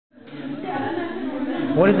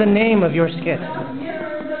What is the name of your skit?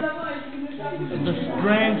 The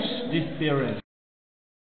Strange Disappearance.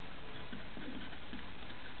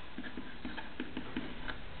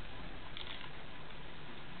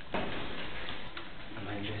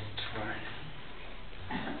 My best friend.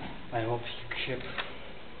 I hope he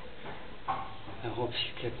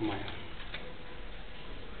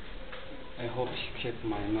kept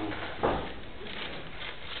my mom.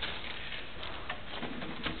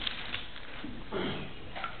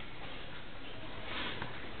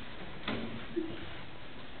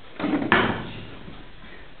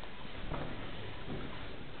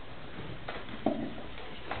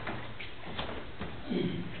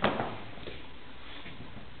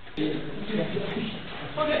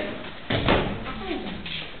 Okay.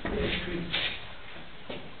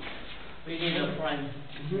 We need a friend.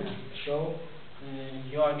 So,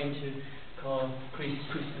 you are going to call Chris.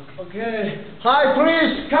 Okay. Hi,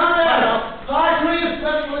 Chris. Come here. Hi, Chris.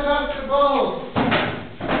 Let's play basketball.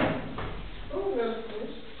 Oh, yes, Chris.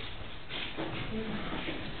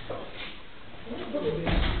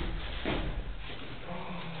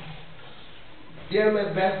 Dear my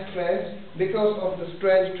best friends, because of the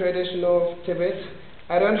strange tradition of Tibet,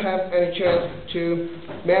 I don't have any chance to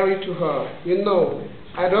marry to her. You know,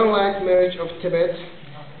 I don't like marriage of Tibet.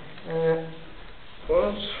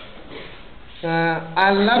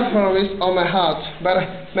 I love her with all my heart, but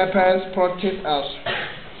my parents protect us.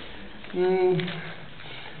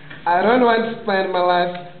 I don't want to spend my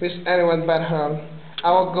life with anyone but her.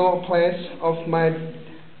 I will go a place of my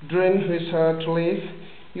dream with her to live.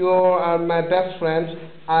 You are my best friend.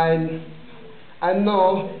 I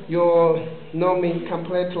know you know me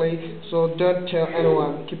completely, so don't tell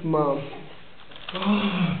anyone. Keep mum.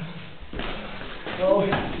 So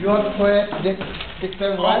you want to play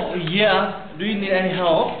Disappearance, right? Oh, yeah. Do you need any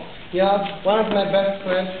help? Yeah, one of my best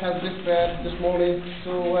friends has disappeared this morning,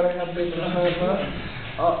 so what I have been to find her.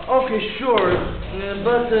 Okay, sure.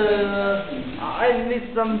 But I need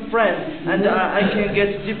some friends, and I can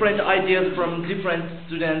get different ideas from different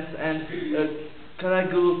students. And can I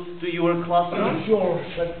go to your class now? Sure,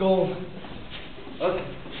 let's go. Okay.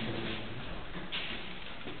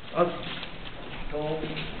 Okay. Go.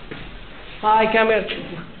 Hi, come here.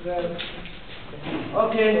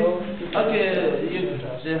 Okay.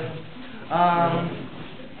 Okay.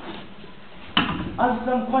 I have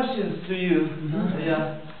some questions to you.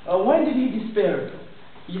 Yeah. When did he disappear?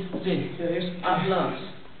 Yesterday. At lunch.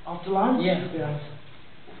 After lunch? Yeah.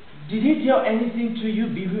 Did he tell anything to you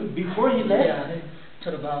before he left? Yeah, he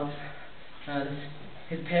talked about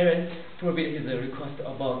his parents forbid his request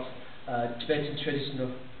about Tibetan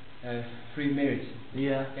traditional free marriage.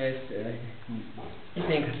 Yeah. Yes, he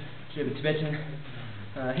thinks Tibetan.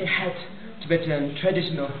 He had Tibetan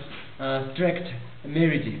traditional strict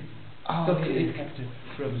marriage. Oh, So okay. he has to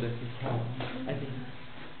problem his home, I think.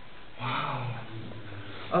 Wow.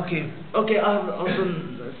 Okay. Okay. I have also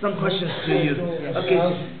some questions to you. Okay.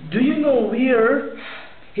 Do you know where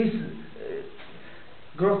his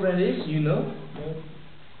girlfriend is? You know?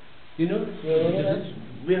 You know?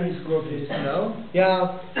 Where his girlfriend is now?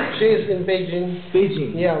 Yeah, she is in Beijing.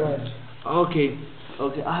 Beijing. Yeah, right. Okay.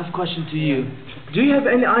 Okay. I have a question to you. Do you have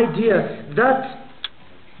any idea that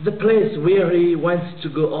the place where he wants to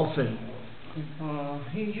go often?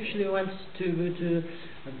 He usually wants to go to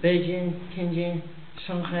Beijing, Tianjin,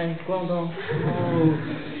 Shanghai, Guangdong.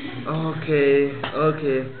 Oh. Okay.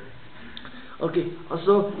 Okay. Okay.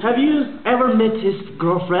 So, have you ever met his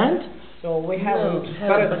girlfriend? So we haven't,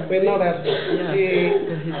 haven't, but we know that yeah. she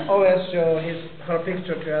always show her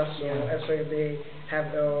picture to us, so actually they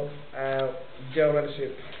have a girl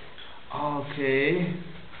relationship. Okay.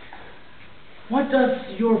 What does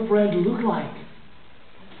your friend look like?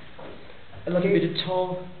 A little bit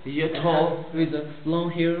tall. Yeah, tall. With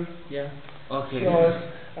long hair. Yeah. She Okay. always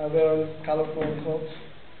wears colorful clothes.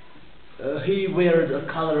 He wears a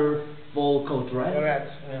colorful coat, right? Correct.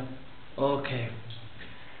 Yeah. Okay.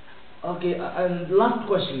 Okay, and last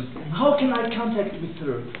question. How can I contact with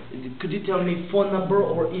her? Could you tell me phone number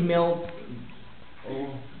or email?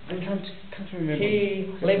 Oh, I can't remember. He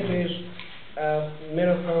lives with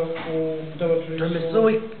Miracle in dormitory. so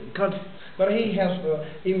we can't. But he has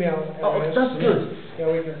email. Oh, that's good.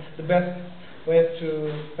 Yeah, the best way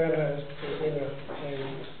to find her is to email.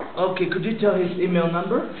 Okay, could you tell his email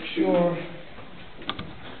number? Sure.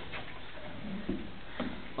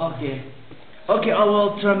 Okay. Okay, I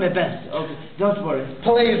will try my best. Okay, don't worry.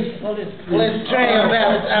 Please try your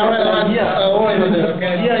best. I really want Yeah. to avoid it,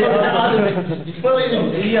 okay? Yeah, yeah. Please.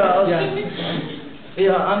 Yeah. Yeah.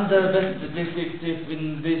 Yeah, I'm the best detective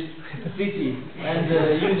in this city, and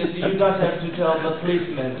you guys have to tell the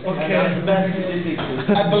policeman. Okay. And I'm the best detective.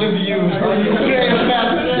 I believe you.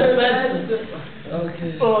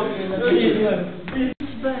 Okay.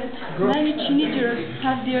 Many teenagers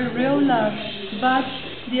have their real love, but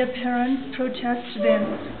their parents protest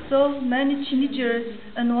them. So many teenagers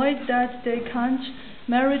annoyed that they can't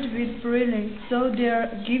marry with freely, so they are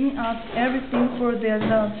giving up everything for their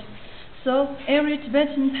love. So every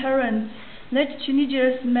Tibetan parent, let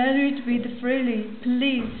teenagers marry with freely,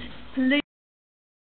 please, please.